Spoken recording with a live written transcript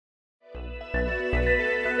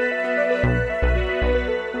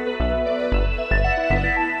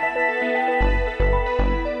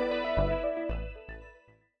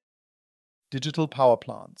Digital power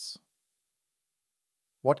plants.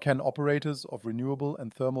 What can operators of renewable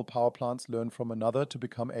and thermal power plants learn from another to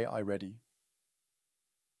become AI ready?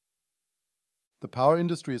 The power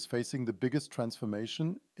industry is facing the biggest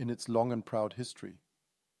transformation in its long and proud history.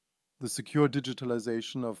 The secure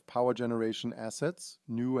digitalization of power generation assets,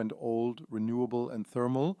 new and old, renewable and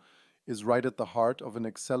thermal, is right at the heart of an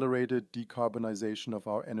accelerated decarbonization of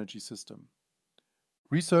our energy system.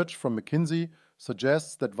 Research from McKinsey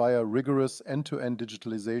suggests that via rigorous end-to-end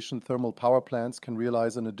digitalization, thermal power plants can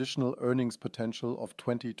realize an additional earnings potential of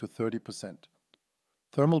 20 to 30%.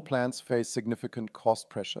 Thermal plants face significant cost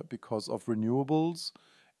pressure because of renewables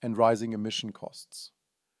and rising emission costs.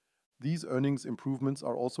 These earnings improvements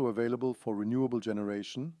are also available for renewable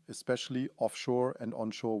generation, especially offshore and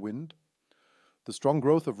onshore wind. The strong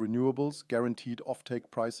growth of renewables, guaranteed offtake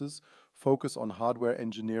prices, focus on hardware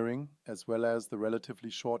engineering, as well as the relatively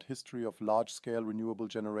short history of large-scale renewable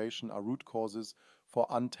generation are root causes for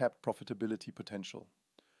untapped profitability potential.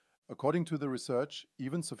 According to the research,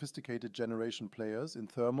 even sophisticated generation players in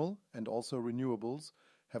thermal and also renewables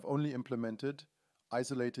have only implemented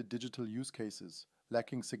isolated digital use cases,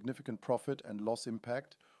 lacking significant profit and loss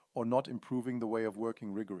impact, or not improving the way of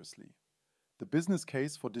working rigorously. The business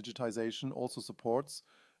case for digitization also supports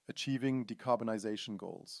achieving decarbonization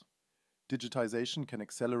goals. Digitization can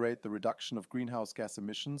accelerate the reduction of greenhouse gas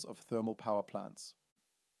emissions of thermal power plants.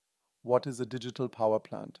 What is a digital power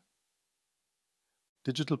plant?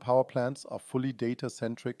 Digital power plants are fully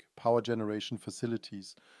data-centric power generation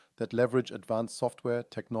facilities that leverage advanced software,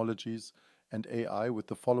 technologies, and AI with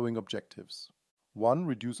the following objectives. 1.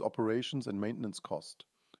 Reduce operations and maintenance cost.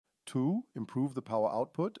 2. Improve the power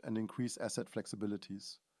output and increase asset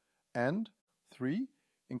flexibilities. And 3.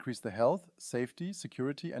 Increase the health, safety,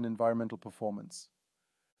 security, and environmental performance.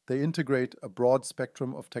 They integrate a broad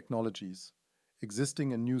spectrum of technologies,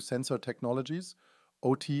 existing and new sensor technologies,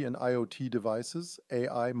 OT and IoT devices,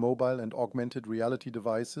 AI, mobile and augmented reality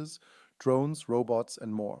devices, drones, robots,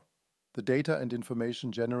 and more. The data and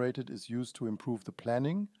information generated is used to improve the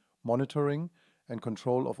planning, monitoring, and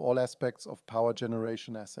control of all aspects of power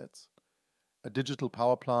generation assets. A digital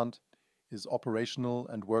power plant is operational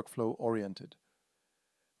and workflow-oriented.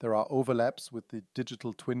 There are overlaps with the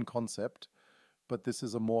digital twin concept, but this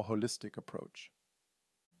is a more holistic approach.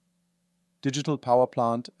 Digital power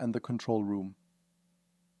plant and the control room.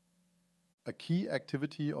 A key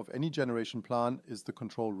activity of any generation plant is the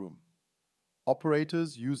control room.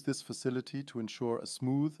 Operators use this facility to ensure a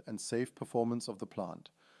smooth and safe performance of the plant.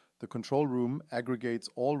 The control room aggregates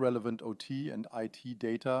all relevant OT and IT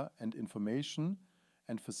data and information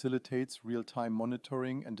and facilitates real-time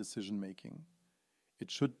monitoring and decision-making.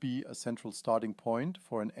 It should be a central starting point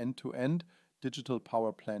for an end-to-end digital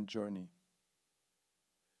power plant journey.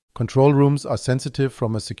 Control rooms are sensitive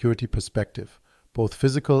from a security perspective, both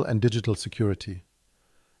physical and digital security.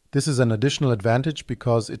 This is an additional advantage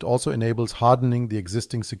because it also enables hardening the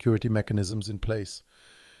existing security mechanisms in place.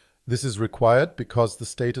 This is required because the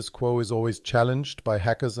status quo is always challenged by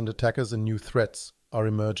hackers and attackers, and new threats are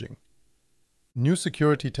emerging. New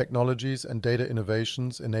security technologies and data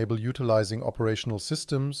innovations enable utilizing operational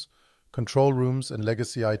systems, control rooms, and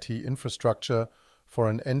legacy IT infrastructure for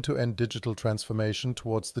an end-to-end digital transformation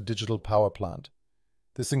towards the digital power plant.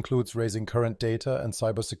 This includes raising current data and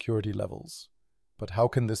cybersecurity levels. But how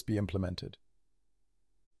can this be implemented?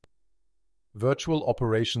 Virtual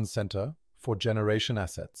Operations Center for generation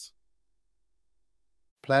assets.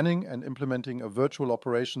 Planning and implementing a virtual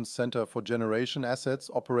operations center for generation assets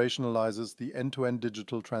operationalizes the end-to-end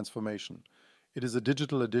digital transformation. It is a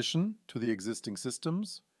digital addition to the existing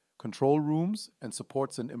systems, control rooms, and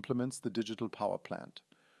supports and implements the digital power plant.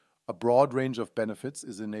 A broad range of benefits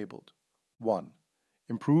is enabled. 1.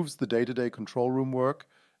 Improves the day-to-day control room work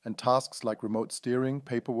and tasks like remote steering,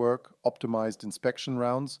 paperwork, optimized inspection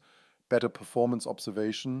rounds, better performance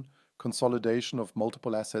observation, consolidation of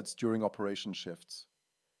multiple assets during operation shifts.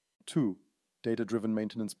 2. Data-driven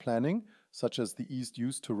maintenance planning, such as the ease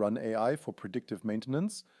used to run AI for predictive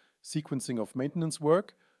maintenance, sequencing of maintenance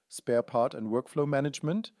work, spare part and workflow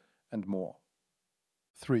management, and more.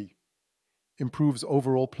 3. Improves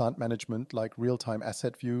overall plant management like real-time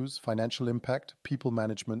asset views, financial impact, people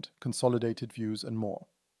management, consolidated views, and more.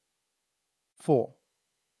 4.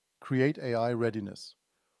 Create AI readiness.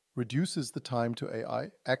 Reduces the time to AI.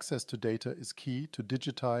 Access to data is key to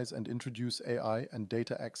digitize and introduce AI and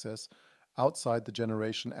data access outside the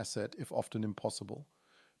generation asset if often impossible,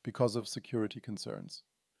 because of security concerns.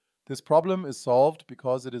 This problem is solved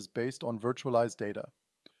because it is based on virtualized data.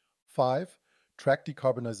 5. Track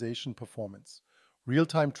decarbonization performance.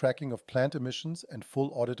 Real-time tracking of plant emissions and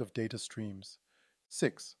full audit of data streams.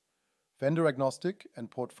 6. Vendor agnostic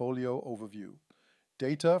and portfolio overview.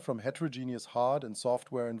 Data from heterogeneous hard and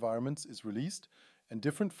software environments is released, and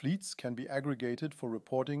different fleets can be aggregated for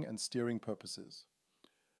reporting and steering purposes.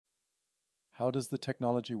 How does the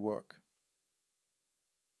technology work?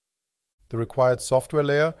 The required software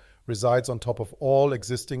layer resides on top of all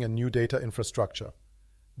existing and new data infrastructure.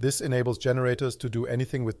 This enables generators to do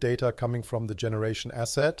anything with data coming from the generation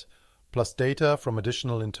asset, plus data from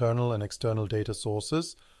additional internal and external data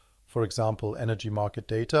sources, for example, energy market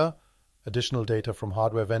data, additional data from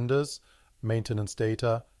hardware vendors, maintenance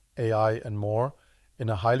data, AI, and more, in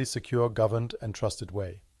a highly secure, governed, and trusted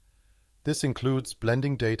way. This includes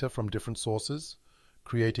blending data from different sources,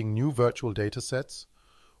 creating new virtual data sets,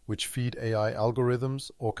 which feed AI algorithms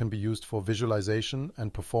or can be used for visualization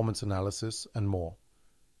and performance analysis, and more.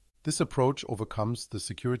 This approach overcomes the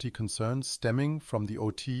security concerns stemming from the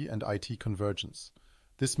OT and IT convergence.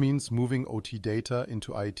 This means moving OT data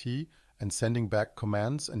into IT and sending back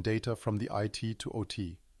commands and data from the IT to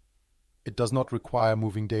OT. It does not require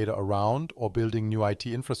moving data around or building new IT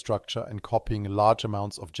infrastructure and copying large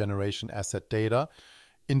amounts of generation asset data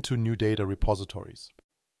into new data repositories.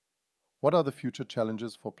 What are the future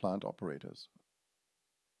challenges for plant operators?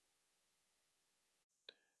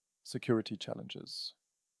 Security challenges.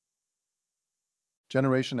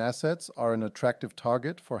 Generation assets are an attractive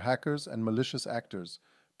target for hackers and malicious actors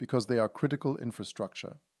because they are critical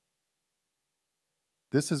infrastructure.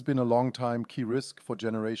 This has been a long-time key risk for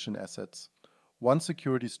generation assets. One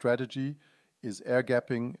security strategy is air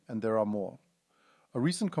gapping, and there are more. A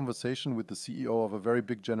recent conversation with the CEO of a very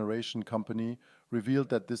big generation company revealed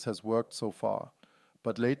that this has worked so far,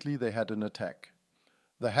 but lately they had an attack.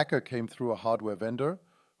 The hacker came through a hardware vendor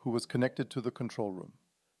who was connected to the control room.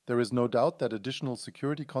 There is no doubt that additional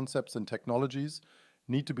security concepts and technologies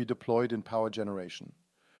need to be deployed in power generation.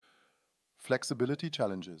 Flexibility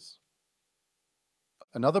challenges.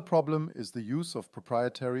 Another problem is the use of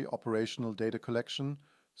proprietary operational data collection,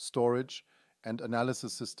 storage, and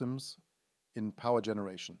analysis systems in power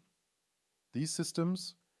generation. These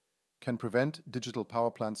systems can prevent digital power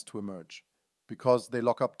plants to emerge because they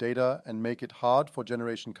lock up data and make it hard for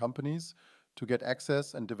generation companies to get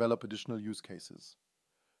access and develop additional use cases.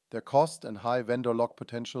 Their cost and high vendor lock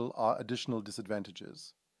potential are additional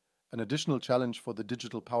disadvantages. An additional challenge for the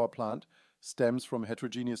digital power plant stems from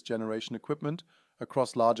heterogeneous generation equipment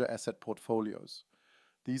across larger asset portfolios.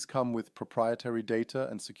 These come with proprietary data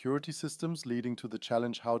and security systems, leading to the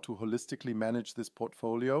challenge how to holistically manage this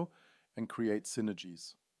portfolio and create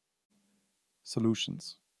synergies.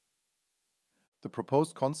 Solutions. The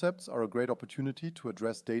proposed concepts are a great opportunity to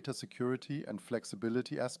address data security and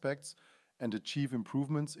flexibility aspects and achieve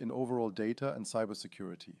improvements in overall data and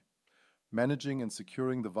cybersecurity. Managing and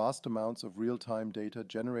securing the vast amounts of real-time data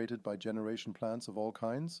generated by generation plants of all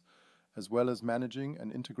kinds, as well as managing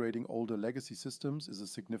and integrating older legacy systems, is a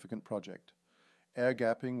significant project. Air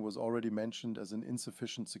gapping was already mentioned as an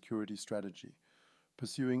insufficient security strategy.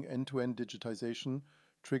 Pursuing end-to-end digitization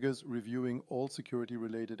triggers reviewing all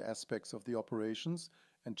security-related aspects of the operations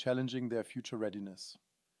and challenging their future readiness.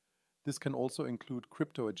 This can also include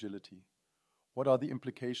crypto agility. What are the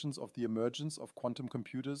implications of the emergence of quantum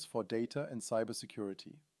computers for data and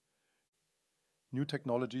cybersecurity? New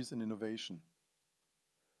technologies and innovation.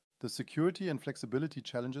 The security and flexibility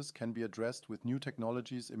challenges can be addressed with new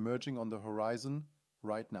technologies emerging on the horizon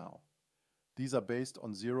right now. These are based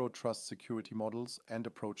on zero-trust security models and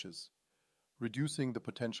approaches, reducing the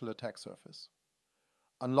potential attack surface.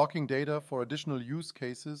 Unlocking data for additional use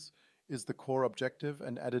cases is the core objective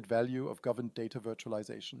and added value of governed data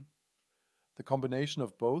virtualization. The combination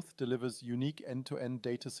of both delivers unique end-to-end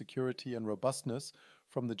data security and robustness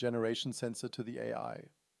from the generation sensor to the AI.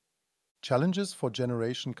 Challenges for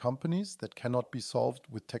generation companies that cannot be solved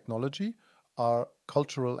with technology are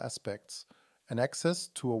cultural aspects and access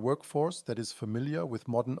to a workforce that is familiar with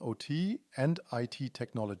modern OT and IT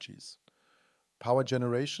technologies. Power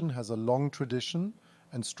generation has a long tradition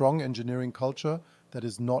and strong engineering culture that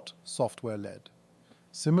is not software-led.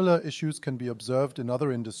 Similar issues can be observed in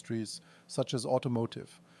other industries, such as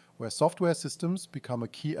automotive, where software systems become a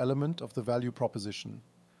key element of the value proposition.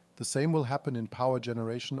 The same will happen in power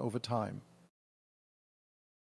generation over time.